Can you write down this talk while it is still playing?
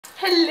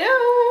Hello!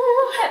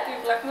 Happy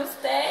Vlogmas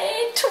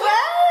Day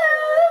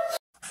 12!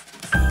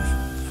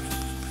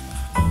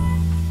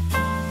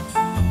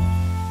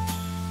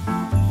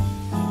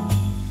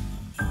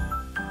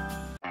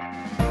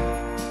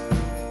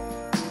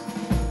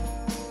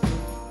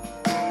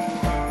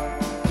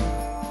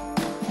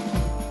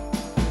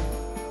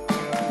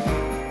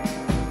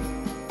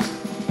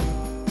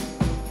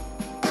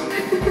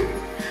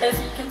 As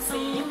you can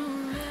see,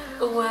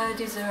 a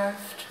well-deserved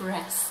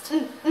rest.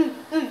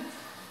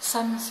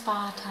 Some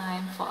spa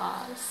time for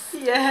us.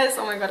 Yes,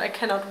 oh my god, I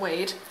cannot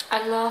wait.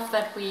 I love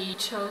that we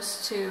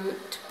chose to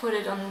put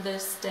it on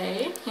this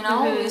day. You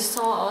know, we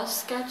saw our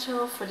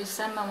schedule for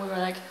December and we were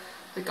like,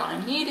 we're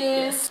gonna need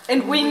it. Yes.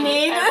 And we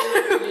need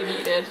it. We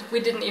need it. We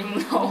didn't even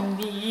know.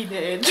 Need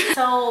it.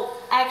 So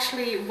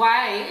actually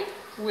why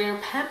we're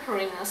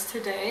pampering us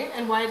today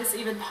and why it is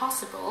even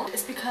possible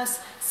is because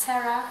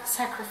Sarah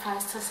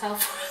sacrificed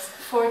herself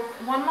For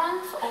 1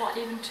 month or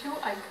even 2,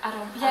 I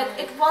don't know.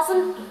 Yeah, it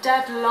wasn't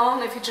that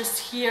long if you just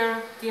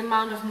hear the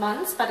amount of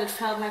months, but it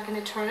felt like an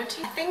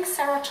eternity. I think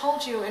Sarah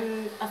told you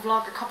in a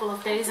vlog a couple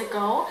of days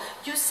ago,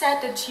 you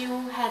said that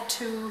you had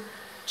to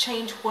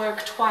change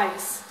work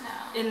twice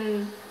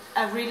in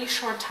a really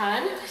short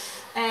time. Yes.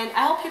 And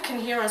I hope you can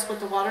hear us with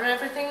the water and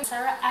everything.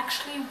 Sarah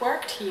actually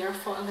worked here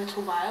for a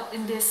little while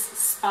in this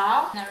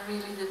spa. I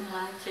really didn't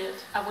like it.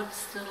 I would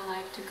still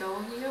like to go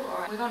here,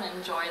 or we're gonna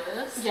enjoy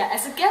this. Yeah,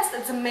 as a guest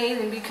it's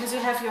amazing because you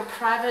have your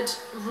private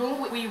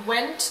room. We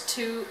went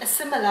to a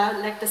similar,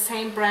 like the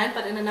same brand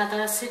but in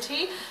another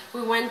city.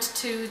 We went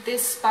to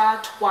this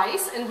spa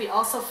twice and we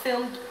also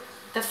filmed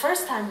the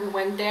first time we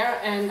went there,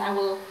 and I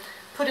will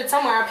put it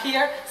somewhere up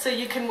here so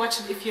you can watch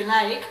it if you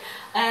like.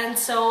 And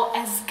so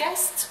as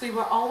guests we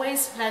were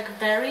always like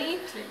very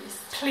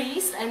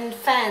pleased and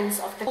fans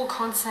of the whole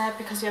concept,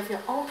 because you have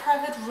your own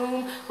private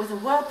room with a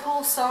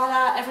whirlpool,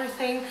 sauna,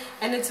 everything,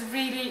 and it's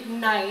really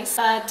nice.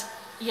 But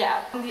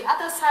yeah, on the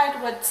other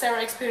side, what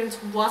Sarah experienced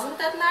wasn't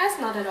that nice,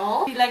 not at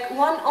all. Like,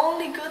 one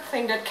only good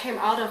thing that came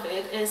out of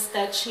it is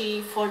that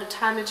she, for the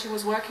time that she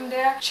was working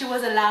there, she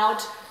was allowed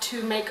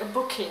to make a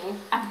booking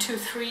up to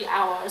 3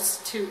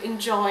 hours to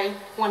enjoy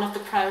one of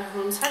the private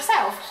rooms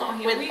herself.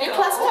 With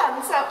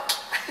A+1, so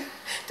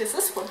this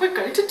is what we're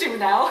going to do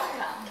now.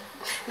 Yeah.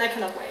 And I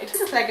cannot wait. This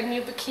is like a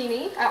new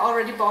bikini I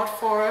already bought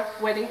for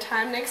wedding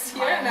time next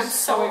year, and I'm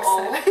so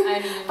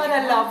excited. But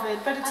I love it,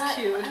 but it's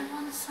cute. I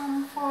want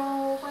some for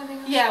our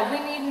wedding. Yeah, we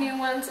need new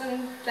ones,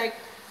 and like,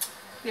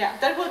 yeah,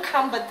 that will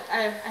come, but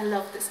I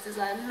love this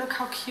design. Look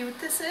how cute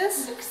this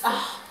is.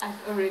 Oh, I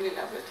really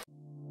love it.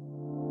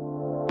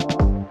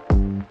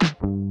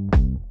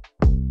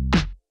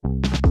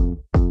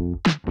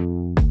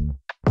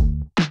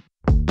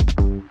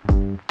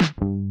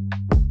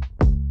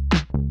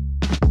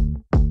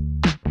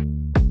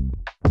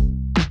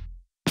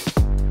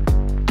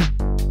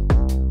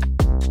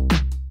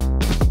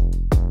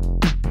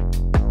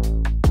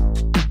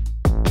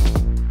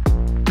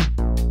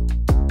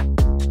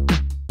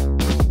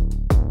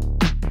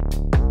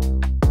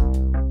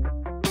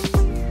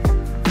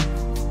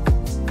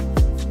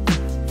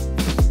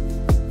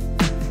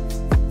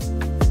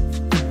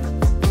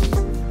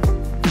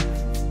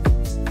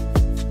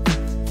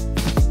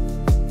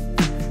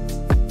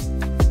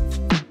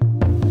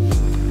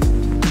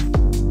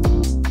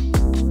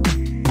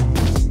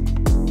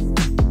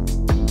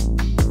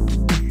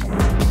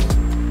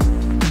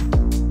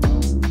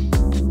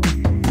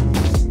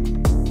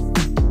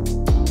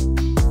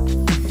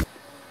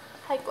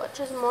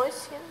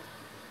 Mäuschen.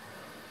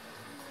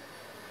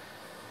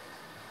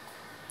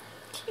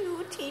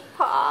 Cutie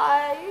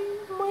pie,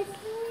 my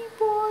cutie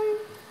boy.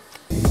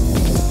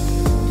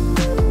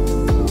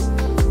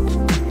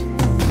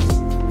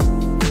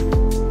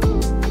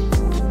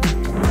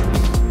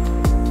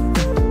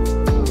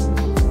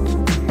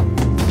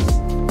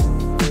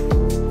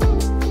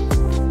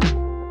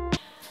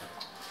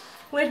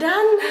 We're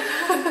done.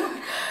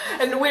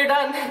 And we're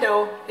done.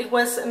 No, it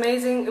was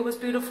amazing, it was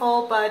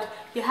beautiful, but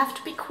you have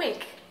to be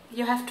quick.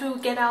 You have to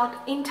get out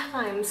in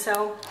time,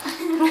 so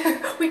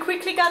we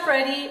quickly got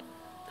ready.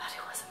 But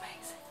it was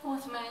amazing. It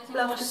was amazing.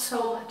 Loved it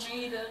so much.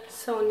 Needed.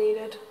 So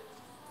needed.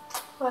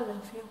 I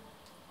love you.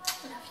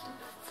 I love you.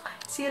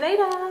 See you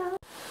later.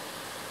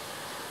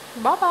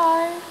 Bye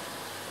bye.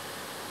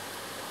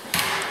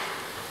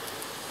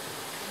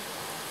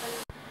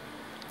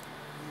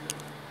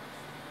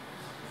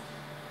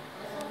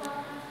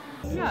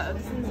 Ja,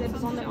 das sind sehr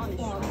besonders auch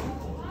nicht.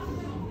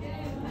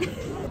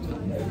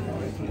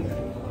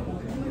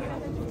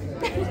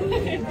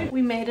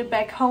 We made it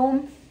back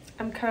home.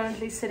 I'm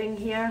currently sitting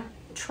here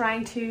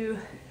trying to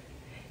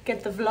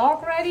get the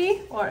vlog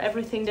ready, or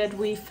everything that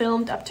we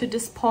filmed up to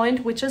this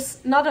point, which is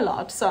not a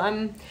lot. So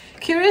I'm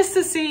curious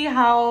to see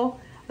how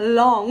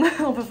long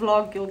of a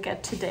vlog you'll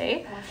get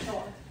today.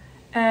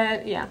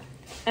 Yeah,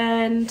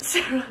 and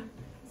Sarah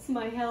is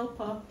my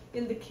helper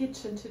in the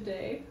kitchen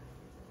today.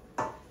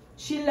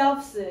 She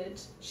loves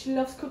it. She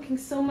loves cooking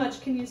so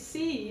much. Can you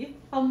see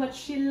how much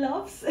she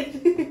loves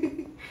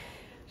it?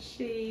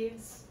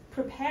 She's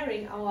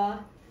preparing our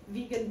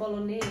vegan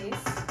bolognese.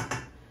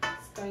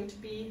 It's going to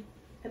be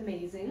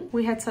amazing.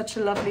 We had such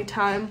a lovely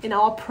time in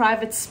our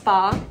private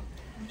spa.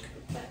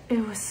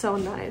 It was so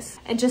nice.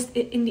 And just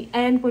in the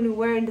end, when we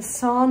were in the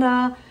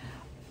sauna,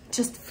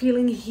 just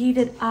feeling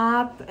heated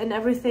up and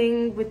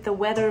everything, with the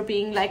weather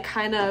being like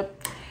kind of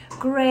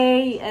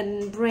gray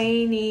and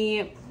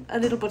rainy, a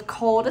little bit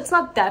cold. It's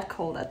not that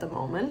cold at the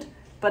moment,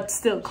 but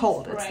still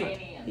cold. It's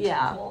rainy and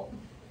yeah. Cold.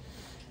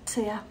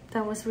 So yeah,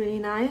 that was really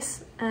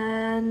nice.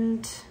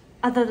 And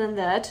other than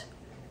that,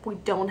 we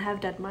don't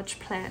have that much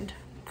planned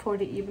for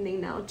the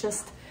evening now.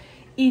 Just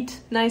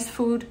eat nice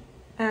food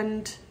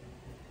and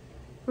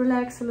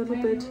relax a little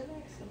bit.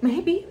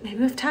 Maybe we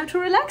have time to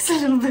relax a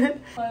little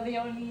bit. Well, the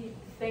only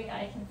thing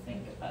I can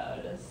think about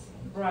is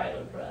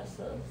bridal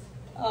dresses.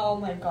 Oh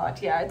my god,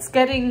 yeah, it's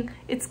getting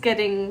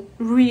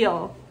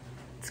real.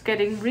 It's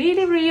getting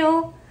really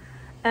real.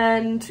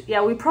 And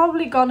yeah, we're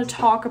probably gonna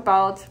talk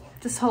about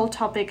this whole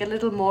topic a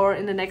little more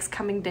in the next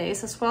coming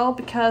days as well,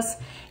 because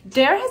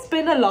there has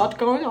been a lot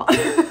going on.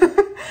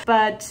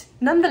 But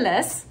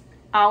nonetheless,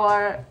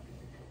 our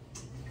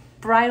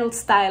bridal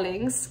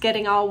stylings,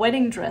 getting our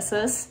wedding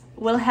dresses,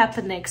 will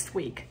happen next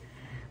week.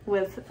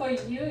 For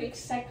you,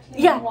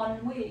 exactly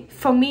 1 week.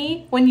 For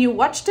me, when you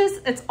watch this,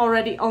 it's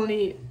already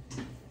only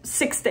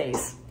 6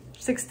 days.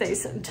 6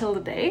 days until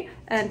the day.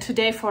 And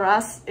today for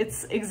us,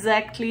 it's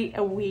exactly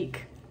a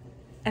week.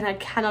 And I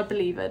cannot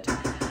believe it.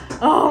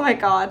 Oh my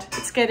god,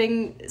 it's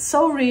getting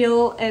so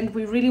real, and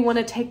we really want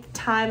to take the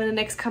time in the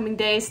next coming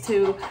days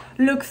to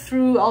look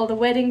through all the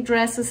wedding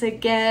dresses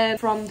again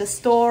from the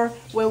store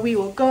where we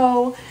will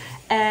go,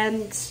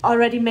 and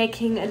already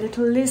making a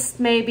little list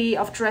maybe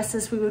of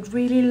dresses we would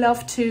really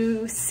love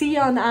to see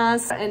on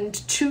us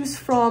and choose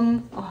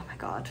from. Oh my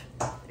god,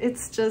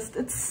 it's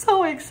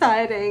so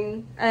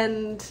exciting.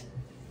 And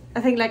I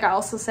think, like I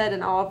also said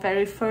in our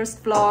very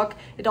first vlog,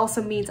 it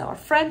also means our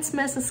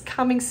VLOGMAS is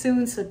coming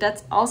soon, so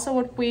that's also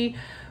what we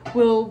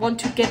will want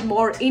to get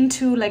more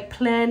into, like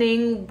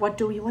planning what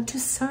do we want to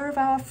serve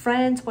our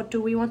friends, what do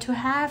we want to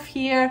have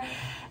here.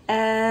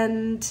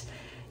 And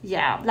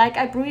yeah, like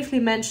I briefly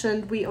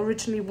mentioned, we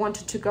originally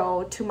wanted to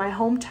go to my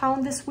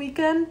hometown this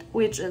weekend,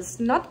 which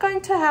is not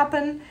going to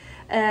happen,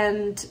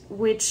 and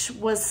which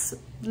was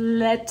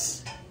led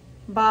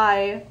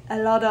by a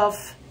lot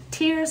of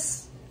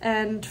tears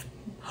and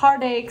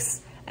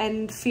heartaches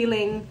and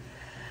feeling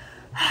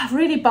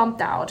really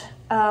bummed out.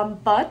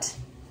 But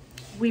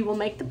we will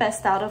make the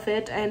best out of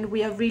it, and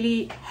we are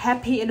really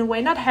happy in a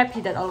way. Not happy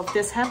that all of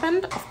this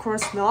happened, of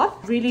course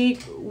not. Really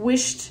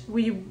wished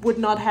we would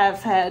not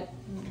have had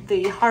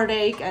the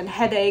heartache and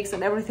headaches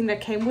and everything that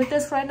came with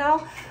this right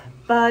now,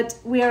 but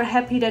we are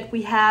happy that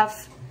we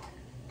have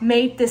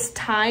made this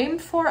time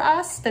for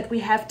us, that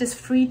we have this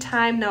free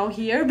time now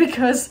here,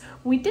 because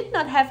we did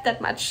not have that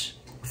much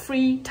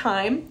free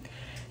time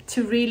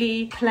to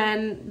really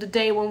plan the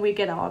day when we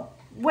get our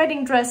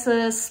wedding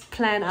dresses,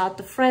 plan out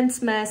the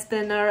VLOGMAS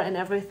dinner and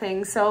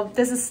everything. So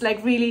this is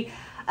like really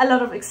a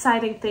lot of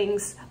exciting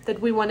things that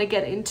we want to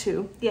get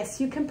into.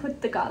 Yes, you can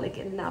put the garlic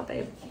in now,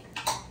 babe.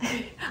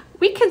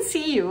 We can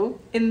see you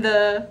in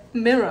the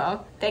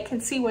mirror. They can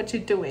see what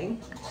you're doing.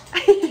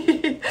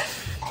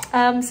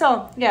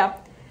 So yeah,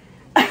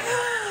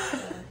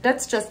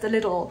 that's just a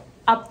little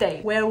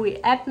update where we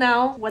at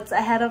now, what's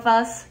ahead of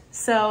us.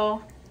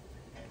 So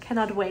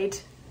cannot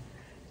wait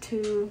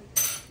to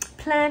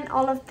plan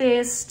all of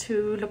this,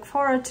 to look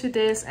forward to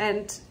this,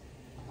 and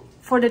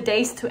for the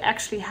days to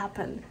actually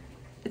happen.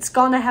 It's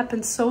gonna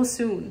happen so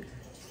soon.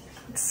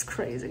 It's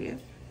crazy.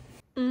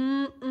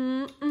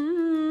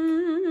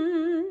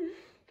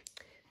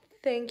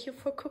 Thank you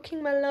for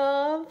cooking, my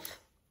love.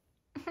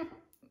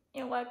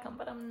 You're welcome,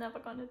 but I'm never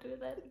gonna do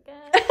that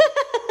again.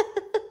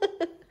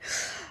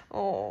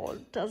 Oh,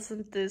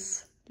 doesn't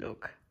this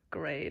look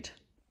great?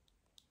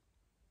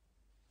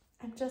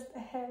 I'm just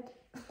ahead.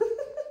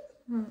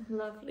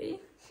 Lovely.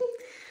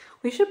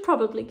 We should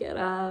probably get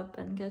up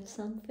and get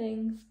some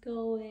things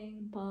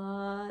going,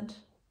 but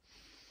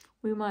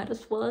we might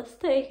as well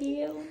stay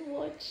here and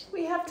watch.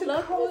 We have to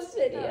this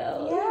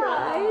video,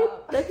 right?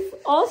 That's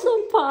also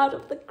part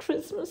of the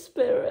Christmas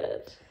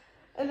spirit.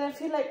 And I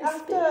feel like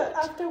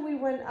after we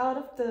went out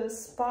of the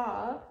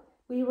spa,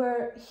 we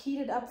were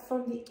heated up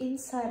from the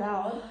inside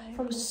out,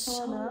 from the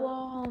sauna. So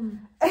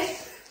warm.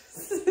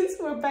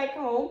 Since we're back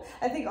home,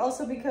 I think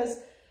also because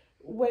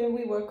when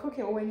we were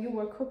cooking, or when you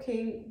were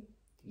cooking,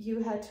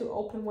 you had to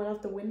open one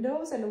of the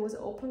windows, and it was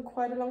open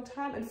quite a long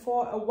time, and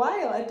for a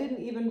while I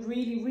didn't even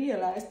really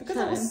realize, because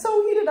I was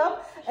so heated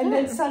up, and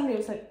then suddenly it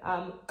was like,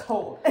 I'm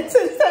cold. And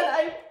since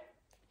then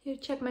Here,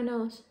 check my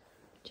nose.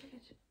 Check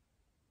it.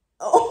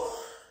 Oh,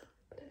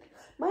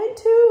 mine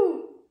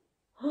too.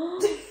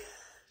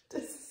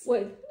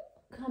 Wait,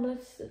 come,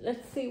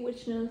 let's see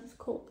which nose is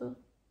colder.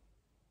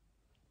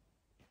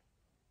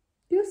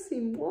 You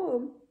seem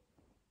warm.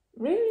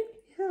 Really?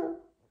 Yeah.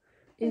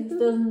 It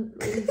doesn't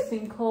really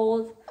seem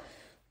cold,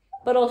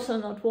 but also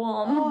not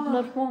warm.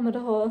 Not warm at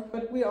all.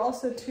 But we're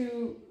also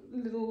two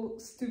little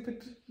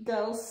stupid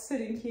girls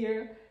sitting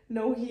here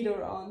no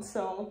heater on,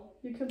 so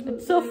you can put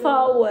It's so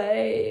far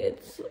away.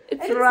 It's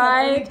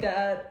right.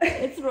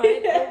 It's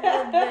right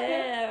over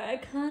there. I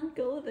can't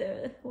go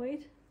there.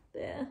 Wait,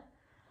 there.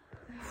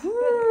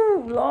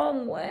 Whew,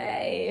 long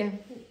way.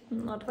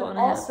 Not gonna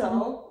happen.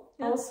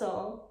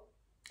 Also,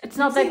 it's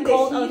not that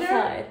cold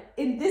outside.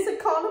 In this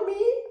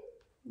economy,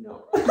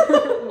 no.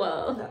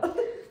 Well,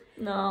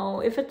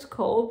 no. If it's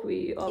cold,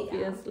 we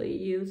obviously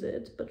use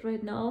it. But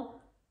right now,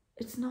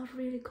 it's not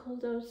really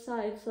cold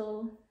outside,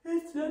 so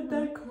it's not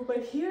that cold.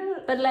 But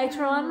here. But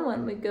later on,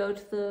 when we go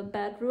to the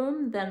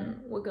bedroom,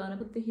 then we're gonna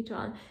put the heater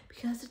on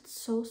because it's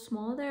so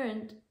small there,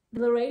 and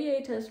the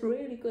radiator is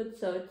really good.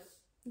 So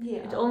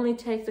it only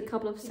takes a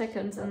couple of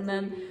seconds, and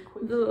then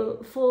the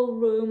full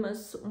room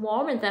is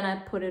warm, and then I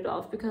put it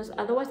off because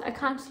otherwise I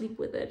can't sleep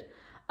with it.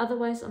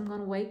 Otherwise, I'm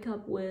gonna wake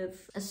up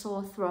with a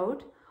sore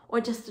throat or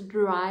just a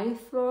dry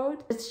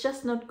throat. It's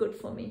just not good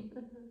for me.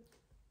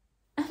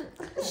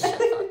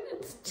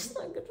 It's just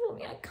not good for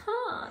me. I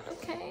can't.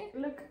 Okay.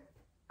 Look,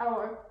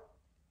 our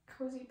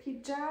cozy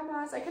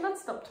pajamas. I cannot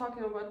stop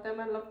talking about them.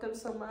 I love them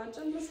so much.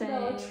 And look at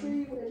our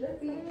tree.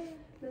 Let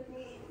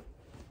me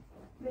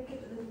make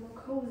it a little more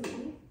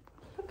cozy.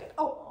 Look at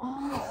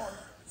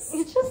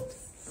You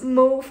just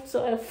moved,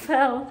 so I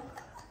fell.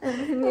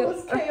 It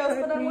was chaos,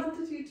 but I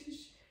wanted you to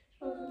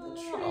show them the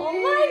tree. Oh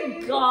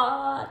my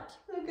god!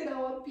 Look at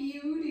our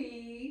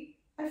beauty.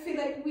 I feel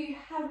like we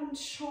haven't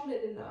shown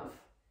it enough,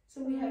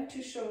 so we have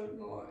to show it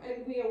more.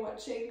 And we are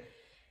watching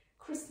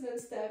Kristen and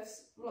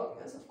Steph's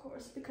VLOGMAS, of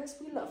course, because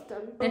we love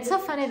them. It's so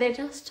funny, they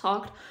just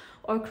talked,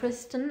 or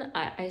Kristen,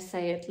 I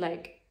say it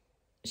like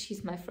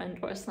she's my friend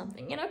or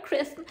something, you know,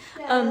 Kristen.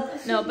 Yeah.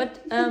 No,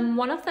 but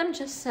one of them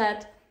just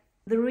said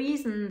the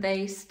reason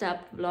they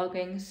stopped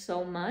vlogging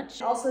so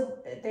much. Also,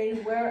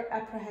 they were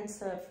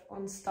apprehensive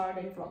on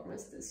starting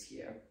VLOGMAS this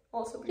year.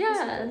 Also,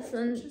 because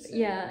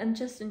and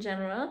just in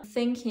general,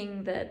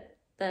 thinking that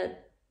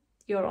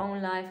your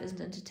own life isn't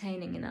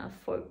entertaining enough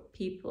for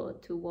people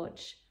to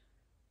watch,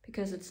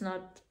 because it's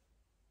not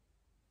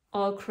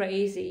all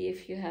crazy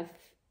if you have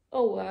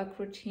a work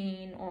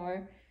routine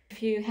or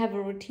if you have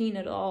a routine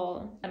at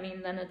all. I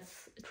mean, then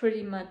it's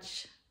pretty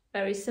much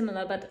very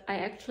similar, but I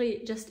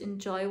actually just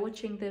enjoy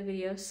watching their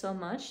videos so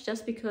much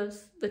just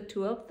because the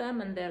two of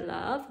them and their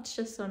love, it's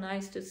just so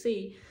nice to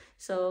see.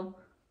 So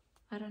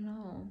I don't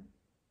know,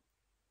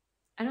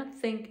 I don't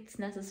think it's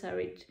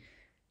necessary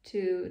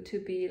to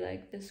be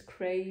like this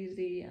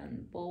crazy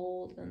and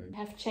bold and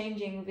have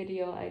changing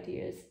video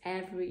ideas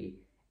every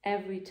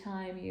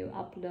time you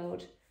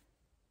upload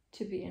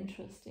to be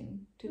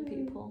interesting to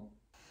people.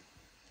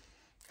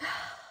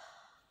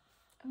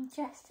 I'm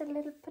just a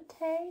little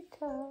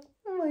potato.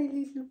 My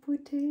little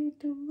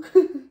potato.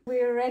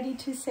 We're ready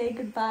to say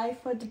goodbye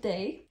for the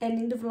day.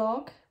 Ending the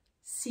vlog.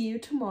 See you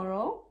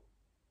tomorrow.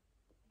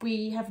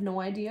 We have no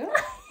idea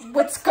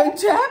what's going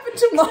to happen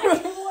tomorrow.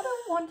 What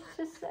I wanted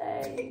to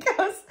say.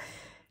 Because,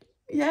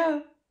 yeah,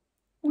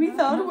 we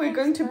thought we're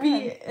going to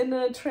be in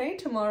a train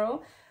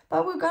tomorrow.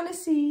 But we're gonna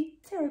see.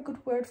 Is there a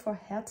good word for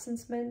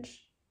Herzensmensch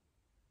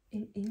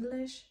in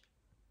English?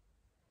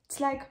 It's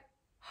like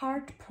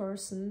heart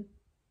person,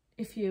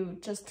 if you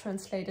just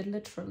translate it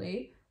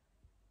literally.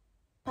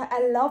 But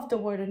I love the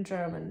word in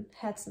German,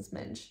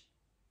 Herzensmensch.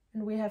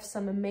 And we have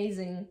some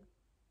amazing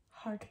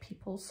heart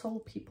people, soul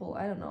people,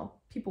 I don't know,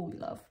 people we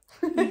love.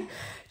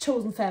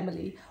 Chosen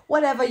family,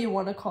 whatever you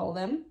want to call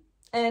them.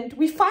 And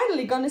we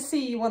finally gonna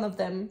see one of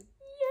them.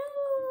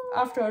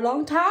 Yeah. After a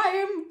long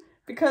time.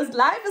 Because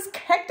life is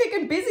hectic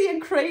and busy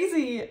and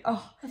crazy.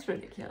 Oh, that's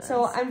ridiculous.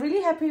 So I'm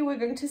really happy we're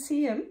going to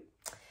see him.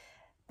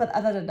 But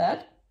other than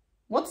that,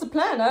 what's the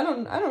plan? I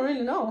don't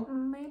really know.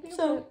 Maybe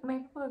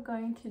we're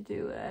going to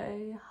do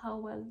a how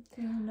well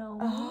do you know me?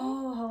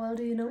 Oh, how well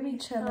do you know me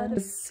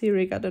challenge.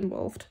 Siri got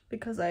involved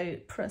because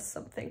I pressed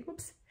something.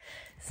 Oops.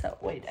 So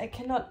wait, I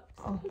cannot.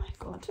 Oh my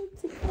god.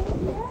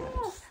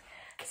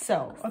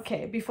 So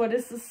okay, before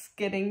this is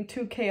getting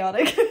too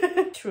chaotic.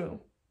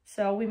 True.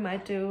 So we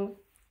might do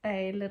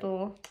a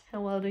little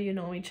how well do you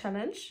know me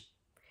challenge,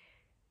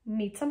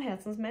 meet some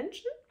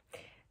Herzensmenschen,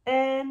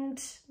 and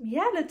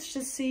yeah, let's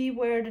just see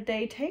where the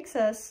day takes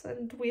us,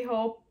 and we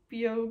hope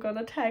you're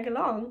gonna tag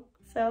along.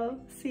 So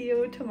see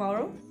you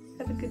tomorrow.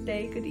 Have a good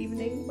day, good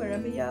evening,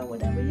 wherever you are,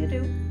 whatever you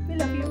do. We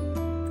love you.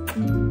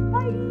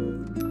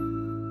 Bye.